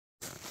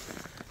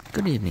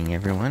Good evening,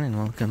 everyone, and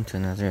welcome to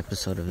another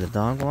episode of The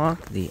Dog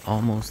Walk, the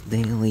almost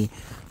daily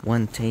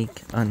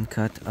one-take,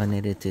 uncut,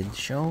 unedited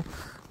show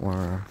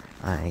where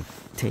I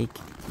take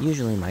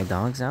usually my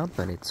dogs out,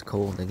 but it's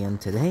cold again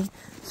today,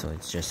 so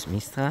it's just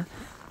Mistra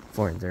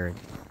for their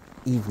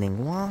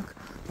evening walk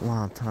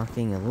while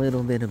talking a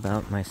little bit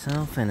about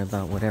myself and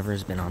about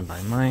whatever's been on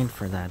my mind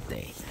for that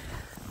day.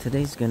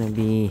 Today's going to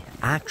be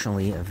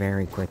actually a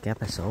very quick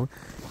episode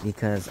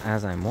because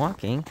as I'm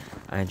walking,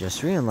 I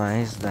just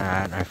realized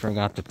that I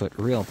forgot to put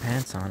real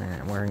pants on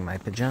and I'm wearing my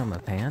pajama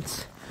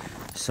pants.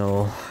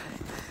 So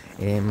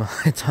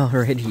it's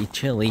already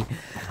chilly,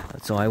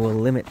 so I will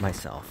limit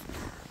myself.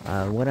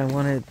 What I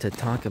wanted to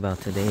talk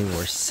about today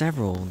were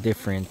several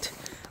different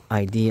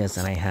ideas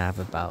that I have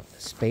about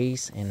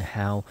space and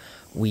how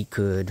we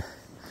could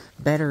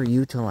better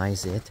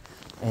utilize it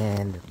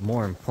and,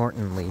 more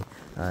importantly,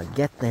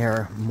 get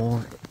there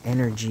more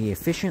energy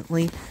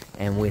efficiently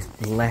and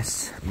with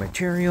less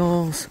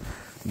materials.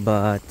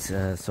 But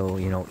so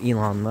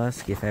Elon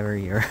Musk, if ever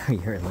you're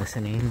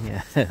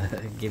listening,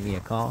 give me a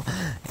call.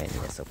 And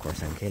yes, of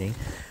course I'm kidding,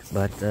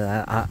 but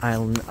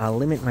I'll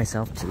limit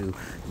myself to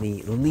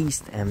the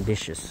least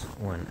ambitious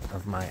one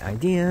of my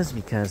ideas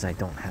because I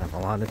don't have a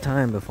lot of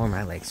time before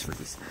my legs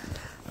freeze.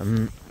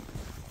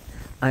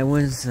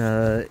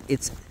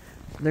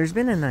 There's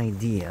been an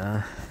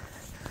idea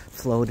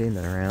floating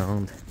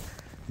around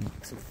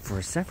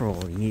for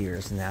several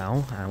years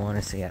now. I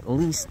want to say at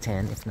least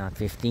 10, if not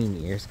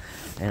 15 years.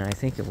 And I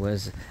think it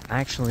was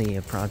actually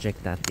a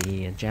project that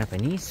the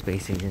Japanese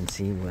space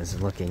agency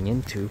was looking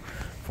into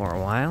for a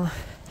while.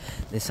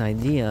 This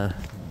idea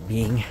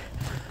being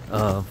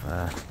of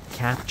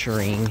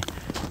capturing,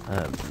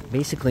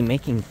 basically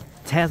making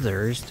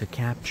tethers to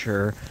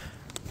capture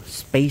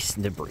space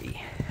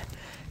debris.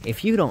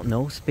 If you don't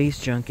know, space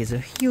junk is a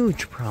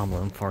huge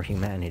problem for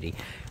humanity.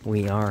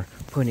 We are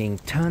putting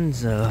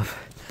tons of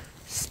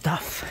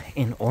stuff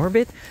in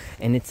orbit,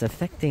 and it's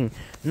affecting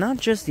not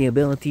just the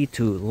ability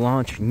to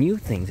launch new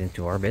things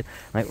into orbit.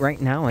 Like right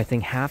now, I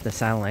think half the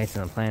satellites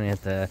on the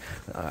planet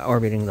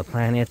orbiting the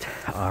planet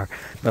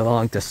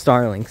belong to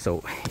Starlink.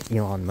 So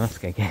Elon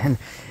Musk again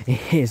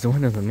is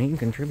one of the main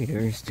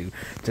contributors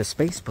to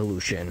space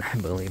pollution,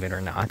 believe it or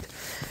not.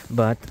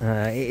 But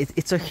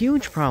it's a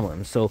huge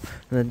problem. So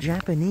the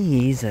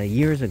Japanese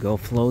years ago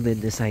floated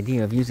this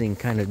idea of using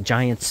kind of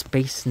giant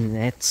space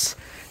nets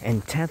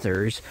and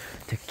tethers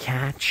to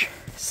catch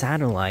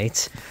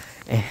satellites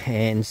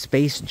and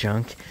space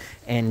junk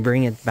and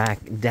bring it back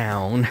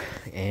down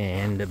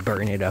and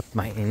burn it up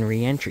in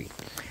re-entry.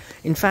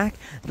 In fact,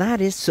 that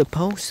is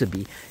supposed to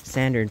be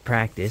standard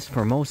practice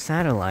for most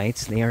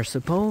satellites. They are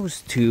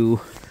supposed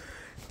to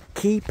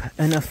keep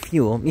enough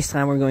fuel. This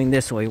time we're going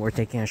this way. We're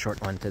taking a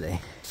short one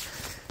today.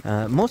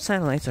 Most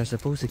satellites are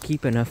supposed to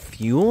keep enough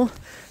fuel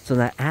so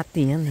that at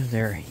the end of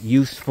their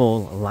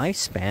useful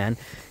lifespan,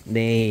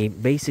 they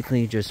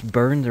basically just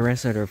burn the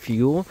rest of their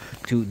fuel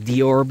to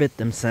deorbit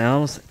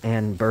themselves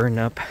and burn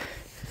up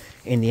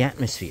in the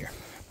atmosphere.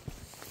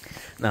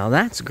 Now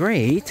that's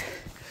great,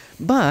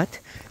 but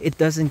it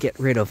doesn't get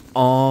rid of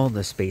all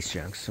the space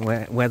junks,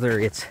 whether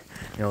it's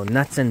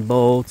nuts and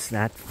bolts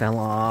that fell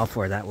off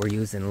or that were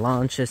used in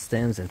launch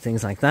systems and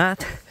things like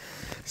that.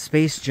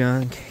 Space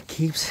junk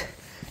keeps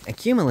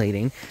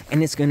accumulating,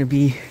 and it's going to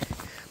be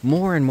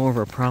more and more of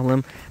a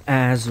problem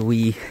as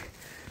we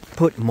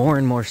put more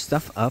and more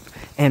stuff up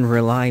and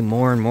rely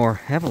more and more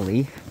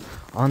heavily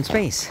on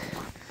space.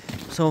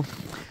 So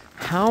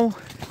how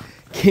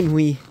can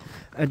we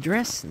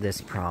address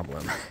this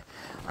problem?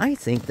 I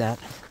think that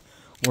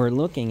we're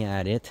looking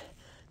at it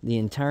the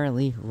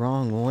entirely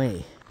wrong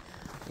way.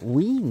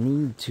 We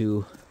need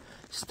to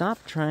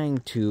stop trying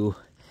to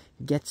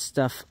get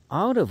stuff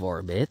out of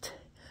orbit,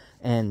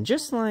 and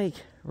just like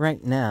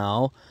right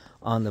now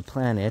on the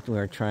planet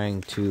we're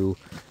trying to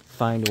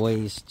find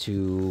ways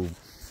to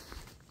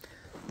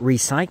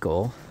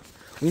recycle,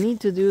 we need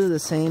to do the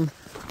same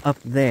up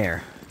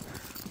there.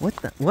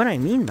 What I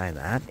mean by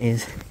that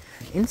is,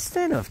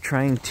 instead of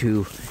trying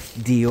to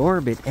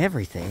deorbit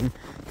everything,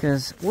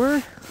 because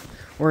we're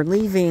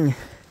leaving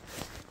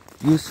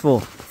useful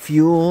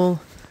fuel,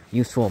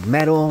 useful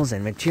metals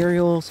and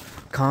materials,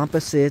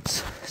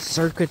 composites,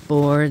 circuit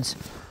boards,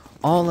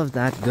 all of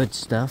that good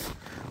stuff,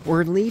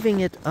 we're leaving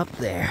it up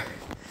there.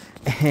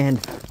 And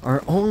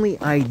our only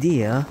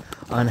idea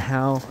on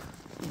how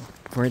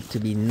for it to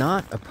be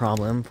not a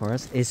problem for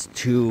us is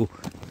to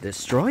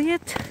destroy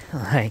it?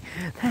 Like,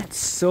 that's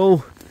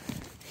so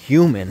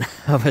human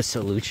of a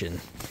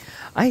solution.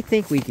 I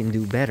think we can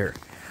do better.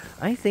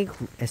 I think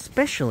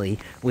especially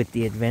with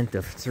the advent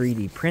of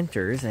 3D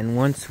printers, and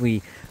once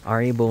we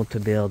are able to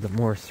build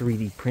more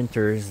 3D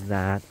printers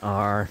that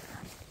are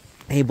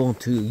able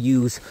to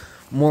use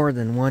more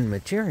than one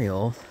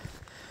material,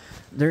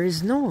 there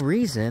is no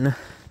reason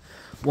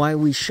why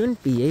we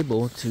shouldn't be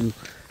able to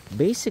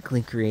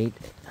basically create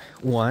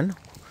one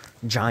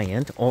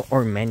giant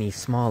or many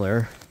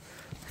smaller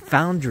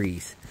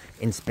foundries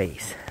in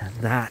space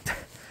that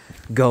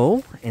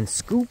go and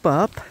scoop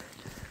up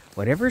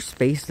whatever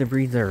space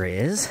debris there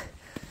is,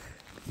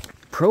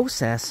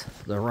 process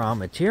the raw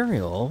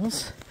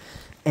materials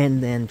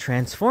and then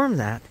transform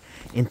that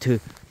into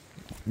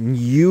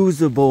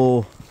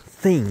usable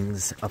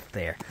things up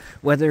there.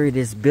 Whether it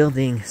is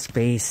building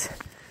space,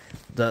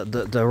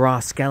 the raw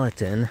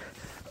skeleton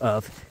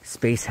of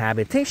space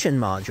habitation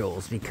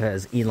modules,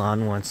 because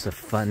Elon wants to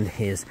fund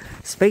his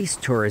space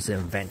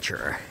tourism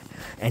venture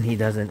and he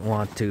doesn't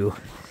want to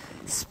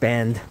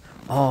spend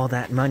all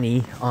that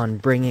money on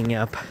bringing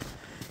up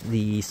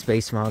the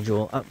space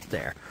module up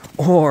there,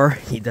 or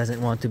he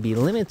doesn't want to be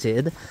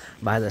limited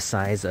by the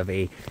size of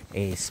a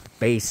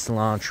space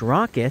launch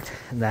rocket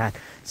that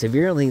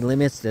severely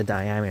limits the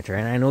diameter.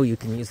 And I know you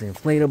can use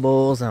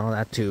inflatables and all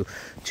that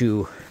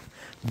to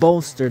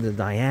bolster the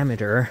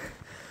diameter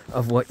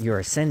of what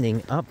you're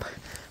sending up,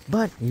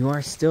 but you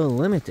are still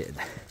limited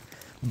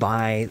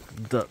by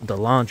the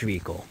launch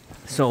vehicle.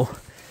 So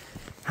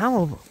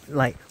how,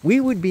 like, we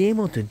would be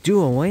able to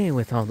do away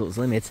with all those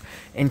limits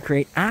and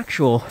create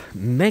actual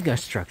mega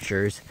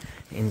structures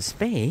in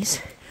space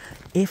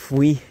if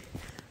we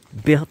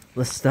built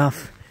the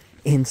stuff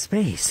in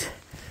space.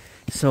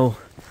 So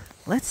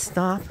let's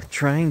stop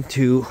trying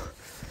to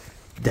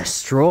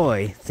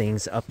destroy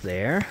things up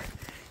there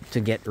to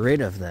get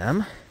rid of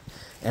them,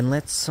 and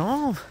let's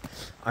solve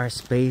our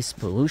space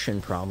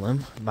pollution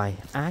problem by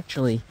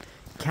actually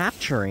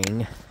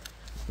capturing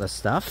the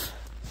stuff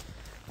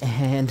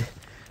and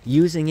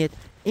using it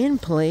in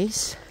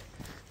place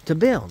to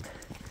build.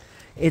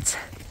 It's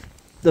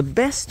the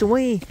best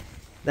way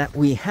that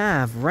we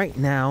have right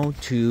now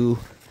to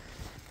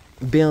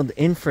build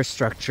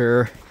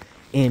infrastructure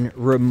in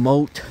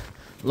remote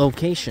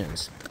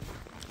locations.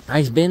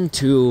 I've been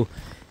to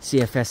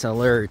CFS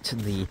Alert,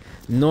 the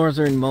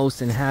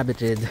northernmost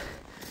inhabited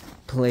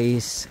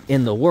place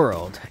in the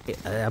world,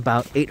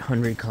 about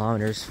 800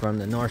 kilometers from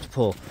the North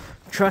Pole.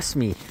 Trust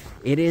me,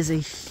 it is a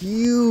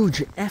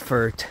huge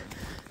effort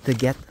to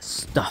get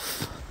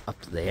stuff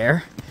up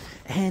there,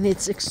 and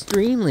it's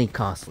extremely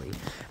costly.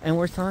 And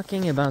we're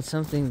talking about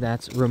something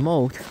that's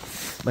remote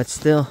but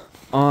still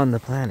on the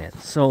planet.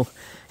 So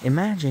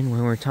imagine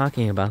when we're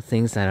talking about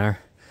things that are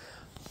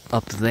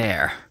up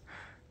there,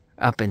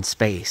 up in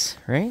space,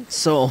 right?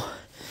 So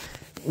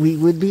we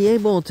would be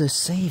able to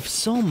save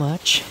so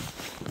much.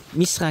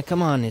 Misra,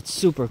 come on, it's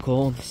super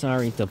cold.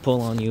 Sorry to pull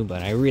on you,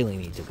 but I really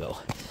need to go.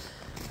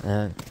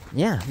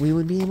 Yeah, we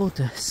would be able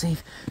to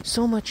save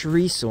so much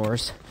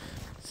resources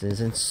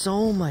and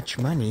so much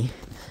money,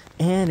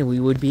 and we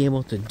would be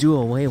able to do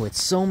away with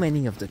so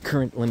many of the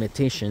current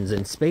limitations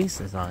in space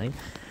design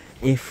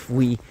if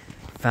we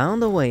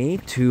found a way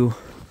to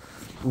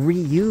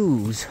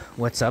reuse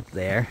what's up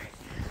there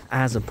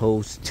as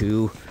opposed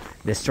to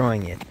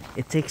destroying it.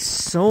 It takes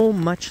so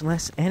much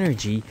less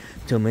energy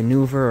to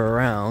maneuver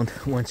around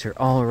once you're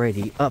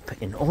already up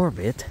in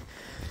orbit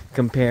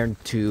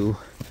compared to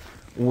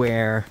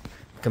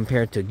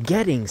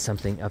getting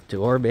something up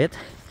to orbit.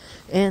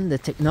 And the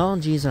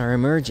technologies are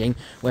emerging,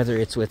 whether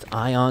it's with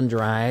ion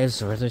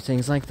drives or other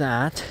things like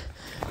that,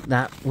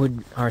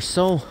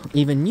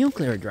 even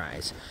nuclear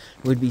drives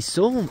would be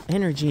so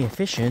energy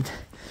efficient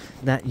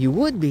that you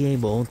would be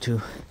able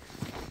to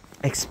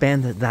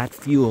expend that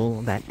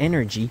fuel, that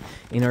energy,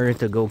 in order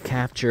to go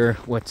capture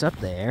what's up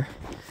there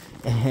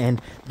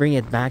and bring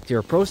it back to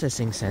your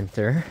processing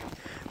center,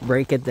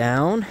 break it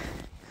down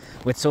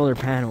with solar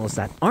panels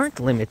that aren't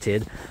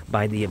limited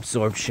by the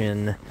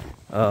absorption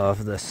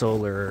of the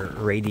solar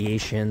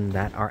radiation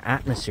that our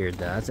atmosphere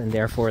does, and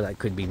therefore that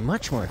could be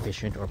much more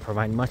efficient or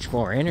provide much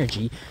more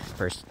energy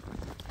per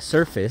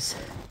surface,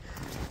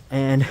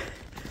 and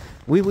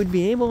we would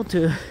be able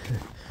to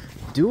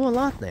do a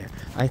lot there.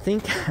 I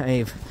think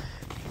I've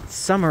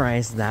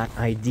summarized that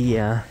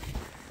idea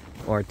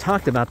or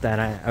talked about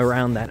that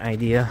around that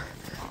idea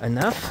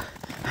enough.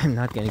 I'm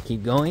not going to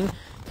keep going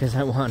because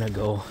I want to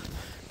go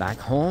back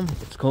home.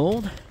 It's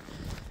cold.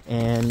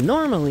 And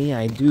normally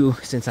I do,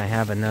 since I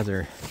have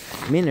another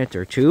minute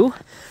or two,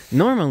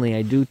 normally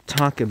I do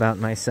talk about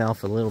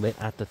myself a little bit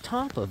at the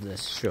top of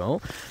this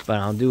show, but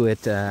I'll do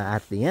it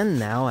at the end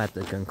now, at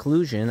the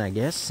conclusion, I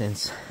guess,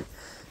 since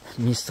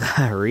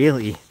Mr.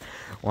 really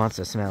wants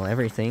to smell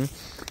everything.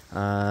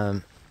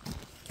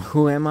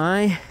 Who am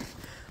I?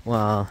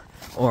 Well,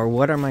 or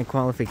what are my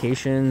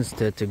qualifications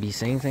to be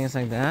saying things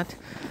like that?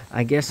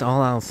 I guess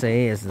all I'll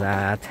say is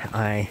that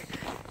I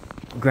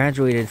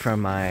graduated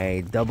from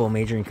my double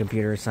major in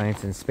computer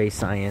science and space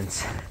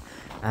science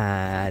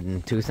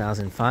in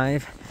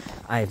 2005.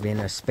 I've been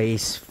a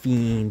space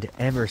fiend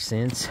ever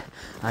since.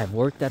 I've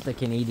worked at the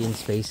Canadian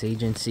Space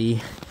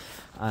Agency,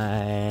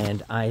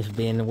 and I've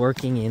been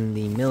working in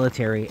the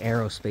military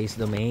aerospace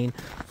domain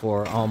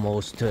for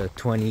almost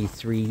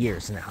 23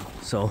 years now.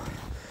 So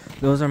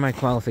those are my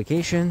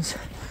qualifications.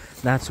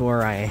 That's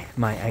where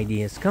my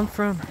ideas come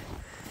from.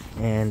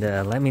 And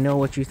let me know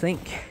what you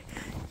think.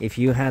 If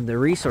you had the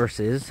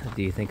resources,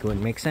 do you think it would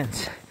make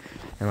sense?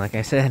 And like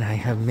I said, I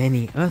have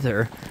many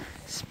other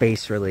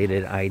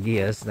space-related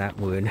ideas that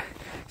would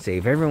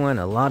save everyone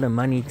a lot of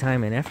money,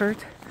 time, and effort.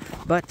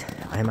 But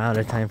I'm out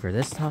of time for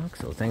this talk,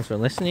 so thanks for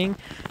listening,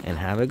 and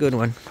have a good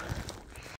one.